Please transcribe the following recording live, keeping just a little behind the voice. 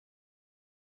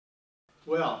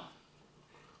Well,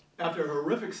 after a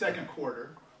horrific second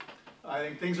quarter, I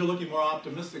think things are looking more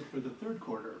optimistic for the third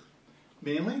quarter.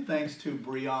 Mainly thanks to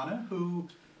Brianna, who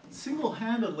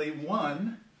single-handedly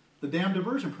won the damn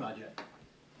diversion project.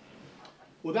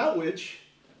 Without which,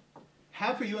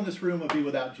 half of you in this room would be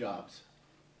without jobs.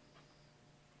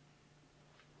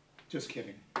 Just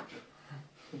kidding.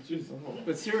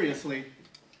 But seriously,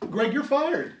 Greg, you're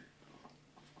fired.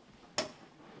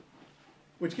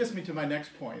 Which gets me to my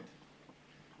next point.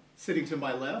 Sitting to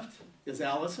my left is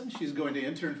Allison. She's going to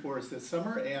intern for us this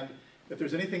summer, and if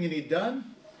there's anything you need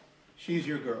done, she's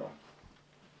your girl.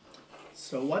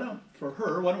 So why don't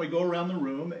we go around the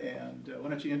room and why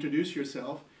don't you introduce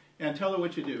yourself and tell her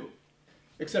what you do,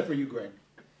 except for you, Greg.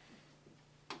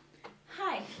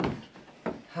 Hi.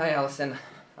 Hi, Allison.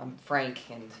 I'm Frank,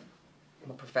 and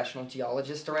I'm a professional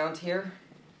geologist around here.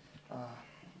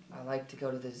 I like to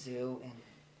go to the zoo and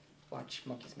watch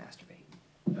monkeys masturbate.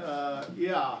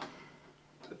 Yeah.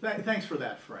 Thanks for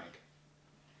that, Frank.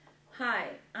 Hi,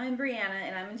 I'm Brianna,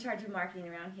 and I'm in charge of marketing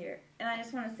around here. And I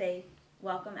just want to say,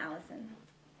 welcome, Allison.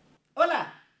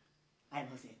 Hola! I'm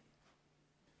Jose.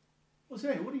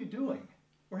 Jose, what are you doing?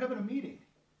 We're having a meeting.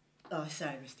 Oh,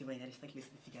 sorry, Mr. Wayne. I just like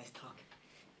listening to you guys talk.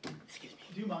 Excuse me.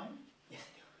 Do you mind? Yes,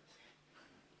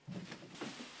 I do.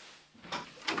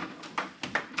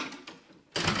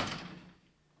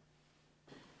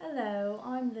 Hello,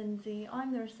 I'm Lindsay.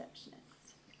 I'm the receptionist.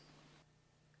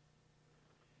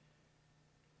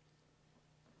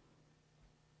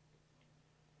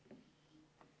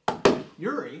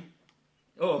 Yuri?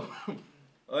 Oh,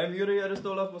 I'm Yuri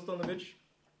Aristolov-Mostonovich.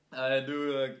 I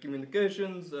do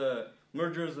communications,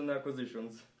 mergers and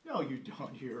acquisitions. No, you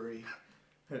don't, Yuri.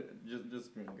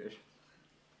 just communications.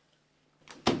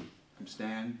 I'm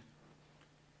Stan,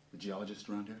 the geologist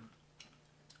around here.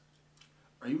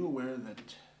 Are you aware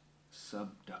that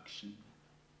subduction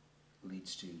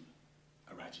leads to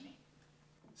orogeny?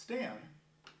 Stan,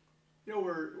 you know,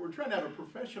 we're trying to have a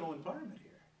professional environment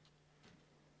here.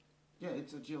 Yeah,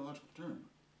 it's a geological term.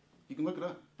 You can look it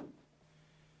up.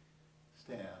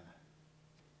 Stan.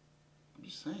 I'm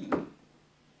just saying.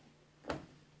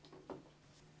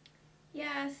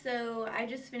 Yeah, so I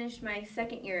just finished my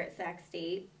second year at Sac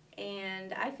State,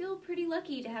 and I feel pretty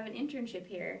lucky to have an internship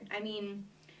here. I mean,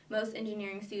 most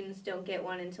engineering students don't get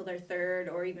one until their third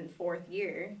or even fourth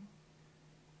year.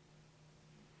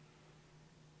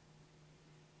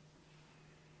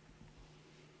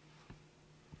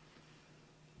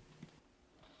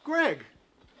 Greg,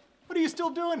 what are you still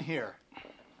doing here?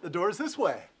 The door's this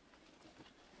way.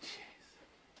 Jeez.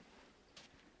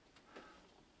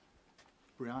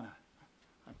 Brianna,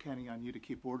 I'm counting on you to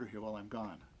keep order here while I'm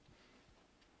gone.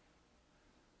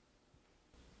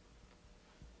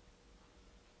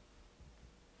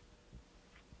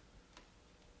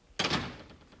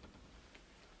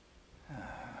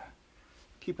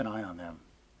 Keep an eye on them.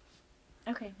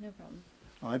 Okay, no problem.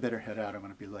 Well, I better head out. I'm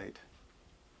going to be late.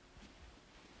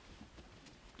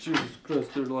 Jesus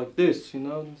Christ, they're like this, you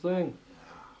know what I'm saying?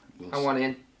 I want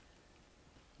in.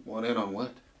 Want in on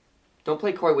what? Don't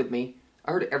play coy with me.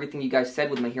 I heard everything you guys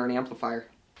said with my hearing amplifier.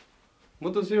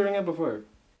 What does hearing amplifier?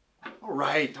 All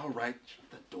right. Shut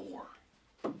the door.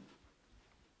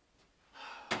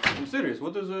 I'm serious,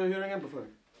 what is a hearing amplifier?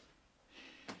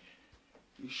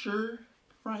 You sure,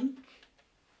 Frank?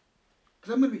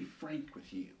 Because I'm going to be frank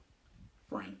with you.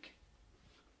 Frank.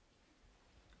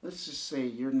 Let's just say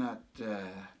you're not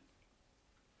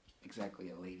exactly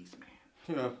a ladies' man.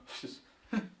 Yeah, just...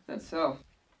 That's so.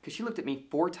 Because she looked at me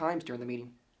 4 times during the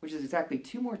meeting, which is exactly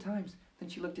 2 more times than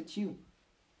she looked at you.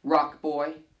 Rock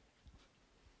boy.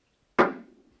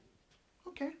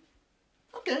 Okay.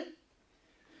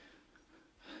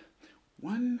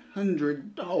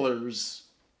 $100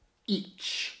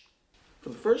 each for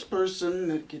the first person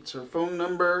that gets her phone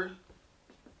number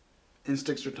and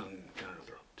sticks her tongue down her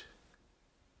throat.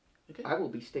 Okay? I will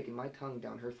be sticking my tongue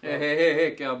down her throat.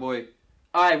 Hey, cowboy.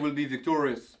 I will be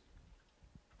victorious.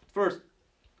 First,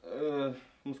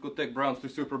 let's go take Browns to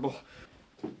Super Bowl.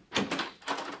 I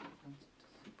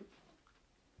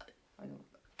don't...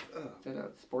 Is that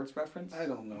a sports reference? I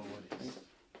don't know what it is.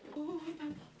 Ooh,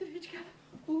 Pavlovichka.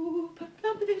 Ooh,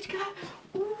 Pavlovichka.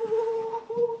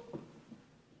 Ooh.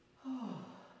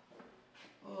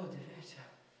 Oh, David.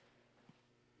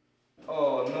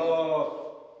 Oh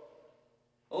no!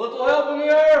 A little help in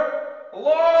here!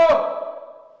 Hello?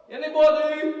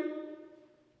 Anybody?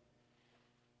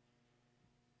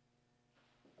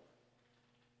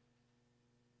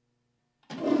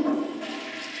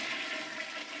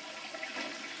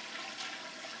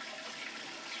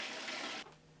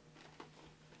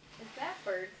 Is that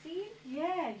birdseed?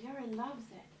 Yeah, Yuri loves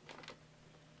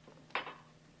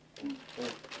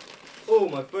Oh,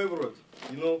 my favorite.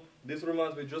 You know, this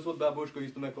reminds me just what Babushka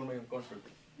used to make for me on concert.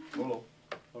 Hello.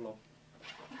 Hello.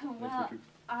 Oh, well,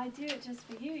 I do it just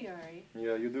for you, Yuri.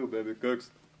 Yeah, you do, baby.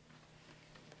 Cooks.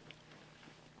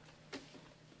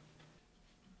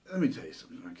 Let me tell you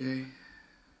something, okay?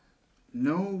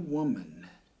 No woman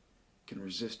can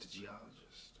resist a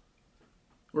geologist.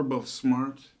 We're both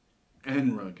smart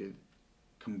and rugged,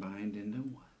 combined into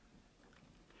one.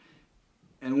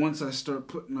 And once I start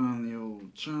putting on the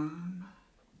old charm,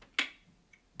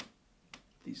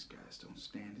 these guys don't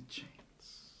stand a chance.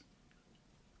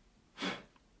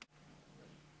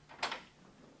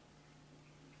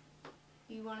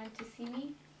 You wanted to see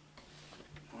me?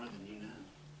 More than you know.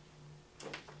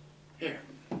 Here,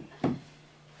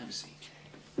 have a seat.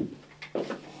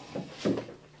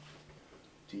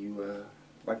 Do you,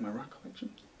 like my rock collection?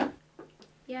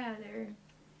 Yeah, they're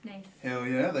nice. Hell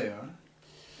yeah, they are.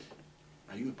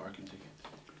 Are you a parking ticket?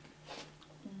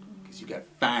 Because you got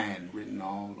fine written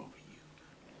all over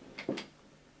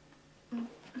you.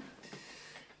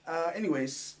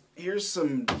 Anyways, here's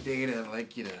some data I'd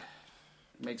like you to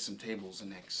make some tables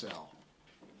in Excel.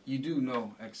 You do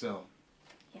know Excel?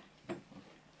 Yeah.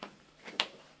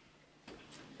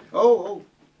 Oh,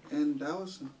 and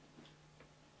Allison,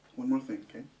 one more thing,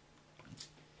 okay?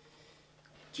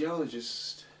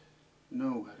 Geologists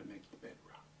know how to make the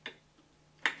bedrock.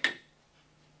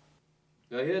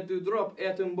 I had to drop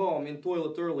atom bomb in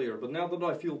toilet earlier, but now that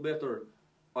I feel better,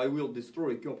 I will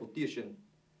destroy competition.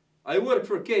 I worked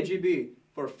for KGB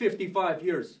for 55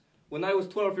 years. When I was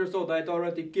 12 years old, I had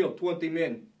already killed 20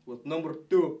 men with number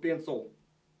 2 pencil.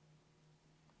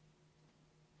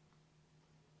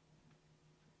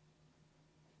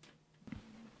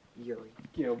 Yuri.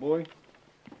 Yeah, boy.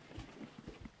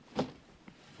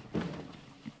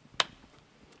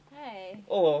 Hey,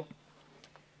 Hello.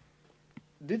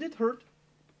 Did it hurt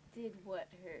did what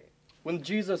hurt? when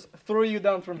Jesus threw you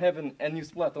down from heaven and you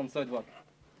splat on sidewalk?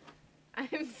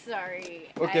 I'm sorry.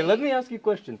 Okay, let me ask you a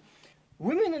question.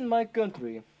 Women in my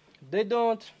country, they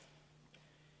don't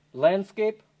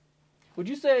landscape. Would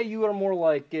you say you are more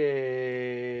like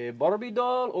a Barbie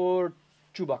doll or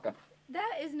Chewbacca?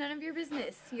 That is none of your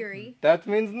business, Yuri. That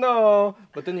means no.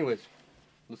 But anyways,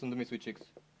 listen to me, sweet chicks.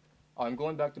 I'm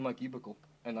going back to my cubicle,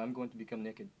 and I'm going to become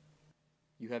naked.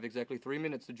 You have exactly 3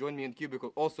 minutes to join me in the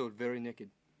cubicle, also very naked.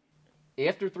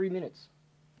 After 3 minutes,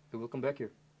 we will come back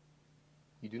here.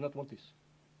 You do not want this.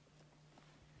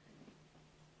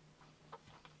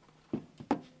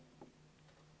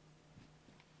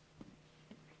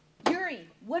 Yuri,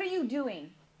 what are you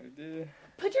doing?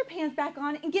 Put your pants back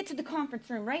on and get to the conference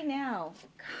room right now.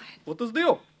 What is the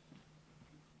deal?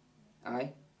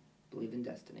 I believe in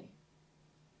destiny.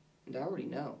 And I already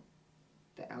know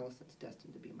that Allison's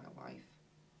destined to be my wife.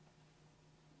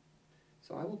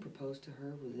 So I will propose to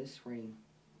her with this ring.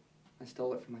 I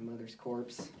stole it from my mother's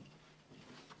corpse.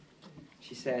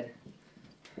 She said,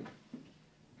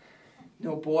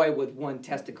 "No boy with one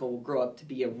testicle will grow up to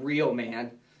be a real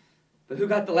man." But who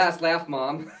got the last laugh,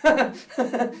 Mom?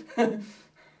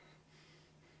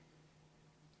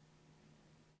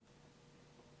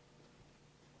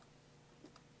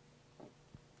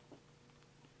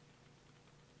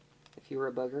 If you were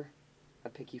a bugger,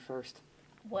 I'd pick you first.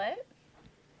 What?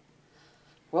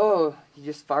 Whoa, you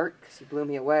just fart because you blew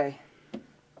me away. I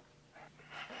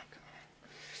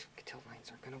can tell lines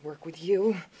aren't going to work with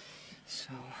you.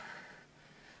 So,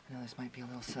 I know this might be a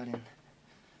little sudden,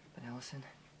 but Allison,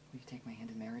 will you take my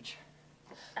hand in marriage?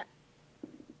 I'm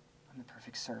the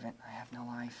perfect servant. I have no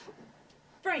life.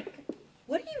 Frank,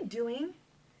 what are you doing?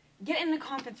 Get in the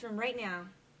conference room right now.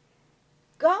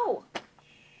 Go!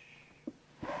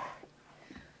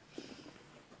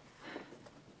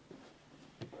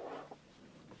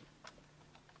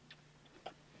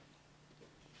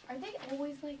 Are they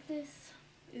always like this?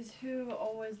 Is who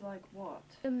always like what?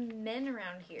 The men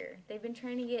around here. They've been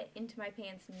trying to get into my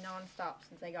pants nonstop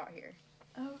since I got here.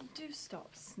 Oh, do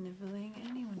stop sniveling.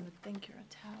 Anyone would think you're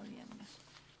Italian.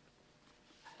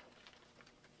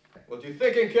 What you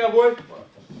thinking, cowboy?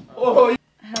 Oh,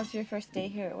 How's your first day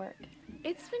here at work?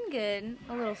 It's been good.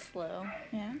 A little slow.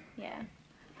 Yeah? Yeah.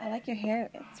 I like your hair.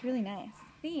 It's really nice.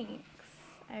 Thanks.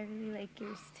 I really like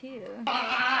yours too.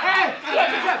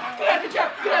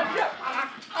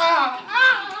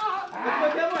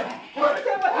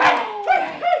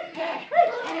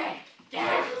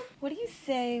 What do you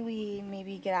say we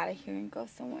maybe get out of here and go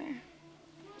somewhere?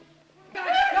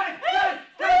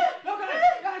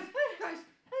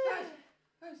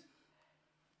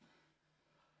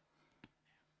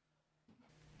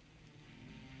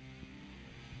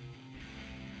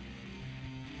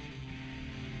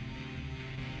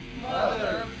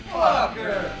 motherfucker!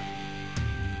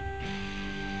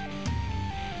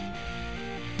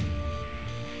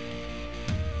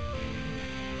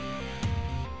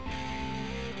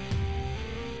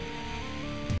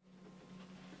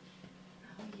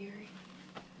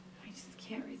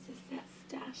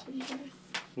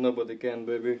 Nobody can,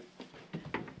 baby.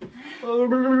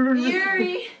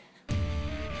 Yuri!